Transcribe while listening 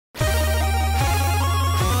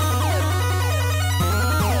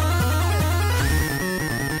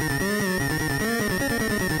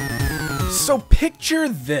So picture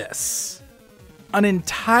this. An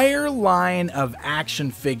entire line of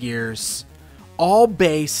action figures, all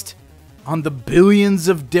based on the billions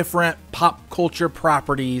of different pop culture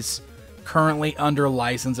properties currently under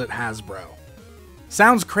license at Hasbro.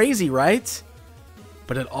 Sounds crazy, right?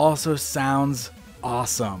 But it also sounds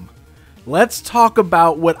awesome. Let's talk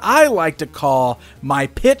about what I like to call my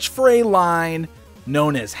pitch for a line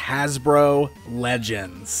known as Hasbro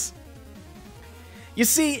Legends. You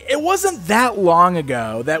see, it wasn't that long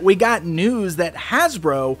ago that we got news that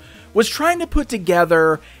Hasbro was trying to put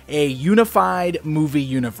together a unified movie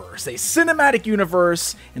universe, a cinematic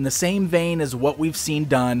universe in the same vein as what we've seen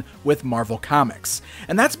done with Marvel Comics.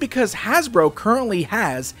 And that's because Hasbro currently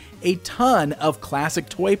has a ton of classic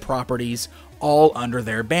toy properties all under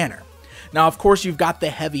their banner. Now, of course, you've got the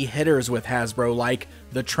heavy hitters with Hasbro like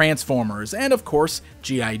the Transformers and, of course,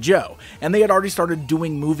 G.I. Joe. And they had already started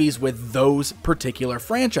doing movies with those particular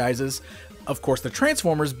franchises, of course, the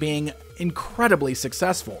Transformers being incredibly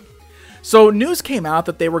successful. So news came out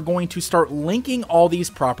that they were going to start linking all these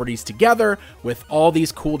properties together with all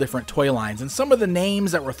these cool different toy lines. And some of the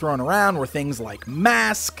names that were thrown around were things like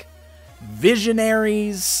Mask,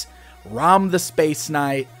 Visionaries, Rom the Space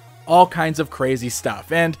Knight, all kinds of crazy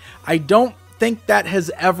stuff. And I don't think that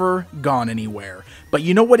has ever gone anywhere. But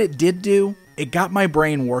you know what it did do? It got my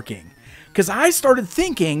brain working. Because I started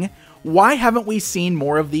thinking, why haven't we seen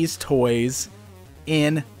more of these toys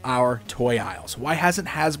in our toy aisles? Why hasn't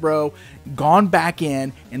Hasbro gone back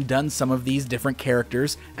in and done some of these different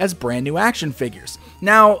characters as brand new action figures?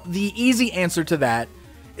 Now, the easy answer to that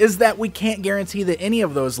is that we can't guarantee that any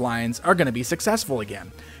of those lines are going to be successful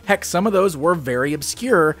again. Heck, some of those were very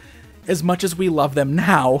obscure. As much as we love them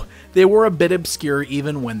now, they were a bit obscure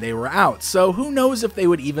even when they were out. So who knows if they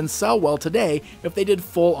would even sell well today if they did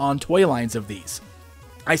full-on toy lines of these.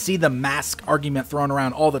 I see the Mask argument thrown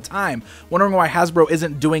around all the time, wondering why Hasbro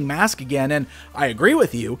isn't doing Mask again, and I agree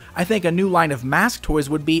with you. I think a new line of Mask toys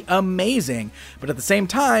would be amazing, but at the same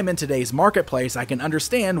time, in today's marketplace, I can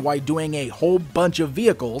understand why doing a whole bunch of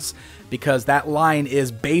vehicles, because that line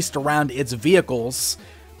is based around its vehicles,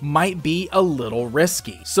 might be a little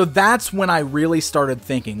risky. So that's when I really started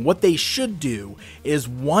thinking what they should do is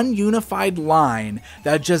one unified line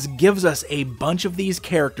that just gives us a bunch of these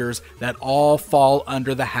characters that all fall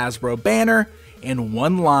under the Hasbro banner in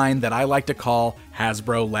one line that I like to call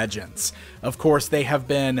Hasbro Legends. Of course, they have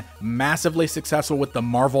been massively successful with the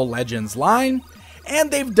Marvel Legends line, and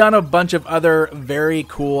they've done a bunch of other very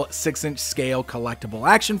cool 6-inch scale collectible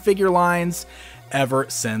action figure lines ever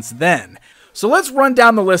since then. So let's run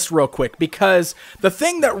down the list real quick, because the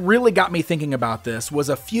thing that really got me thinking about this was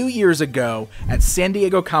a few years ago at San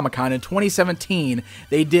Diego Comic-Con in 2017,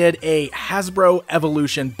 they did a Hasbro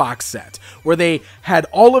Evolution box set where they had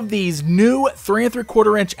all of these new 3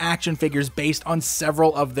 3/4 inch action figures based on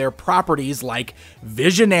several of their properties like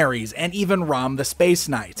Visionaries and even Rom the Space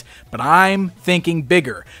Knight. But I'm thinking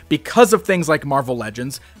bigger because of things like Marvel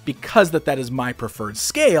Legends, because that is my preferred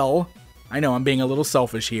scale. I know I'm being a little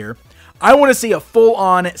selfish here. I want to see a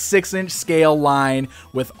full-on 6-inch scale line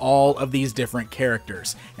with all of these different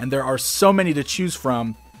characters. And there are so many to choose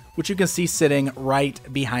from, which you can see sitting right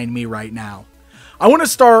behind me right now. I want to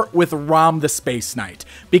start with Rom the Space Knight,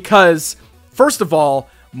 because, first of all,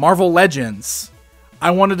 Marvel Legends.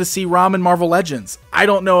 I wanted to see Rom in Marvel Legends. I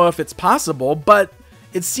don't know if it's possible, but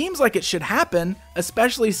it seems like it should happen,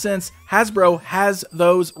 especially since Hasbro has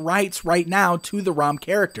those rights right now to the Rom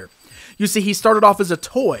character. You see, he started off as a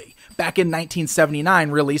toy back in 1979,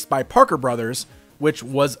 released by Parker Brothers, which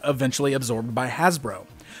was eventually absorbed by Hasbro.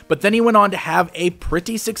 But then he went on to have a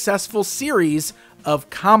pretty successful series of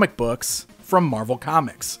comic books from Marvel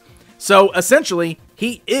Comics. So essentially,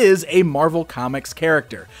 he is a Marvel Comics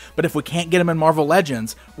character. But if we can't get him in Marvel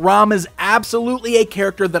Legends, Rom is absolutely a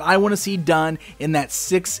character that I want to see done in that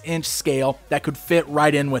 6-inch scale that could fit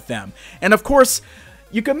right in with them. And of course,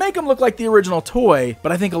 you can make him look like the original toy,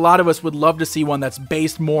 but I think a lot of us would love to see one that's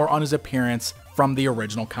based more on his appearance from the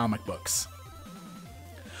original comic books.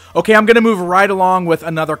 Okay, I'm going to move right along with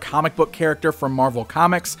another comic book character from Marvel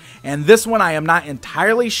Comics, and this one I am not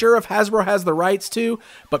entirely sure if Hasbro has the rights to,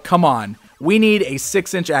 but come on, we need a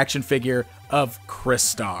 6-inch action figure of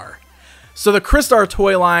Crystar. So the Crystar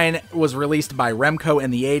toy line was released by Remco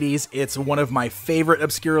in the 80s. It's one of my favorite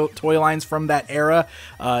obscure toy lines from that era.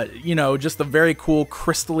 You know, just the very cool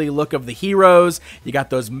crystally look of the heroes. You got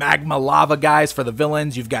those magma lava guys for the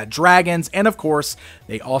villains. You've got dragons. And of course,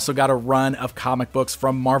 they also got a run of comic books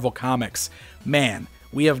from Marvel Comics. Man,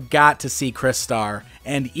 we have got to see Crystar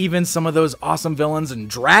and even some of those awesome villains and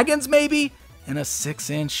dragons maybe in a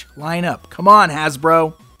 6-inch lineup. Come on,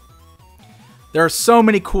 Hasbro. There are so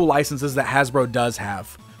many cool licenses that Hasbro does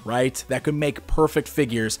have, right? That could make perfect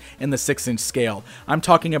figures in the 6-inch scale. I'm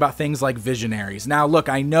talking about things like Visionaries. Now, look,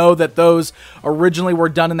 I know that those originally were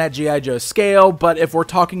done in that G.I. Joe scale, but if we're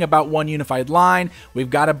talking about one unified line, we've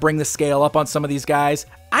got to bring the scale up on some of these guys.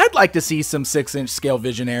 I'd like to see some 6-inch scale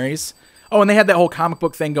Visionaries. Oh, and they had that whole comic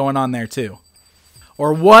book thing going on there, too.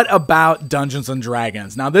 Or what about Dungeons &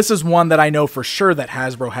 Dragons? Now, this is one that I know for sure that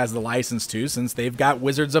Hasbro has the license to, since they've got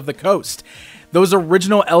Wizards of the Coast. Those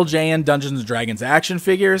original LJN Dungeons & Dragons action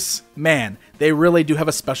figures, man, they really do have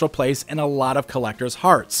a special place in a lot of collectors'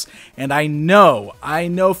 hearts. And I know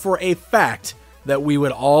for a fact that we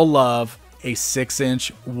would all love a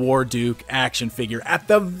 6-inch War Duke action figure. At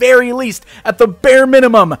the very least, at the bare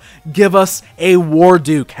minimum, give us a War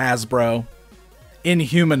Duke, Hasbro.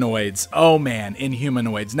 Inhumanoids. Oh man,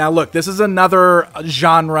 Inhumanoids. Now look, this is another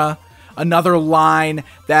genre, another line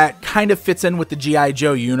that kind of fits in with the G.I.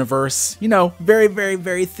 Joe universe. You know, very, very,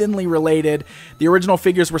 very thinly related. The original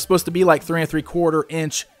figures were supposed to be like 3 3/4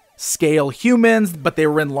 inch scale humans, but they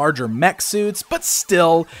were in larger mech suits. But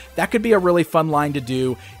still, that could be a really fun line to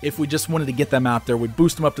do if we just wanted to get them out there. We'd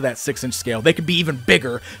boost them up to that 6-inch scale. They could be even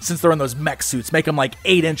bigger since they're in those mech suits. Make them like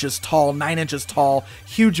 8 inches tall, 9 inches tall,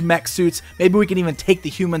 huge mech suits. Maybe we can even take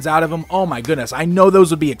the humans out of them. Oh my goodness, I know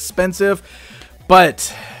those would be expensive,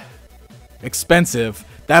 but expensive.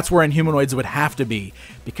 That's where Inhumanoids would have to be,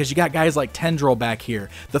 because you got guys like Tendril back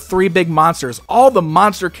here. The 3 big monsters. All the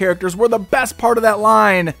monster characters were the best part of that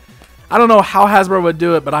line. I don't know how Hasbro would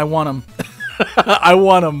do it, but I want them. I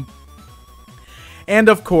want them. And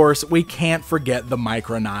of course, we can't forget the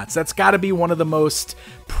Micronauts. That's got to be one of the most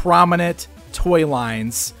prominent toy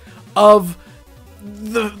lines of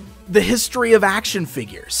the history of action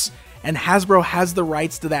figures. And Hasbro has the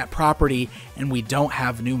rights to that property, and we don't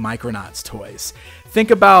have new Micronauts toys. Think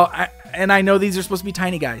about, and I know these are supposed to be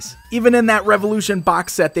tiny guys. Even in that Revolution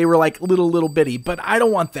box set, they were like little bitty, but I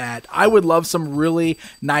don't want that. I would love some really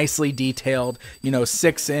nicely detailed,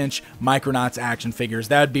 6-inch Micronauts action figures.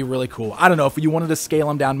 That would be really cool. I don't know, if you wanted to scale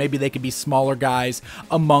them down, maybe they could be smaller guys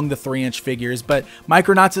among the 3-inch figures, but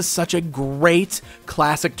Micronauts is such a great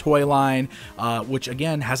classic toy line, which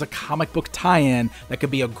again has a comic book tie-in that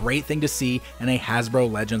could be a great thing to see in a Hasbro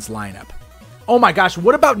Legends lineup. Oh my gosh,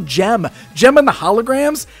 what about Gem? Gem and the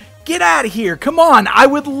Holograms? Get out of here. Come on. I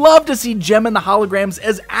would love to see Gem and the Holograms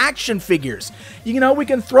as action figures. We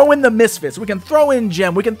can throw in the Misfits. We can throw in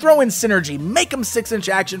Gem. We can throw in Synergy. Make them 6-inch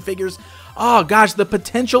action figures. Oh gosh, the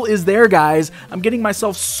potential is there, guys. I'm getting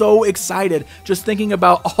myself so excited just thinking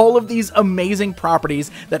about all of these amazing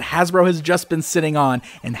properties that Hasbro has just been sitting on.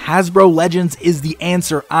 And Hasbro Legends is the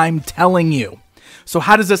answer, I'm telling you. So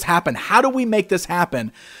how does this happen? How do we make this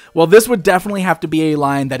happen? Well, this would definitely have to be a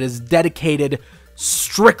line that is dedicated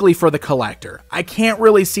strictly for the collector. I can't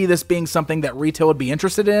really see this being something that retail would be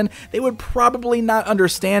interested in. They would probably not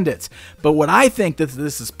understand it. But what I think that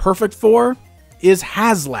this is perfect for is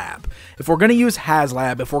HasLab. If we're going to use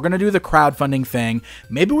HasLab, if we're going to do the crowdfunding thing,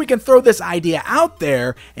 maybe we can throw this idea out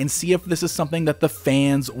there and see if this is something that the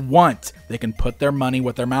fans want. They can put their money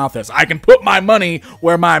where their mouth is. I can put my money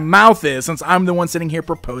where my mouth is, since I'm the one sitting here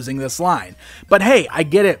proposing this line. But hey, I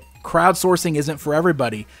get it. Crowdsourcing isn't for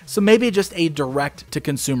everybody, so maybe just a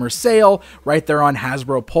direct-to-consumer sale right there on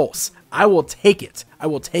Hasbro Pulse. I will take it. I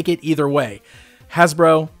will take it either way.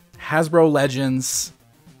 Hasbro Legends,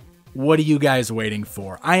 what are you guys waiting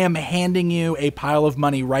for? I am handing you a pile of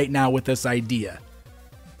money right now with this idea.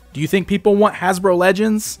 Do you think people want Hasbro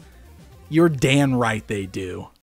Legends? You're damn right they do.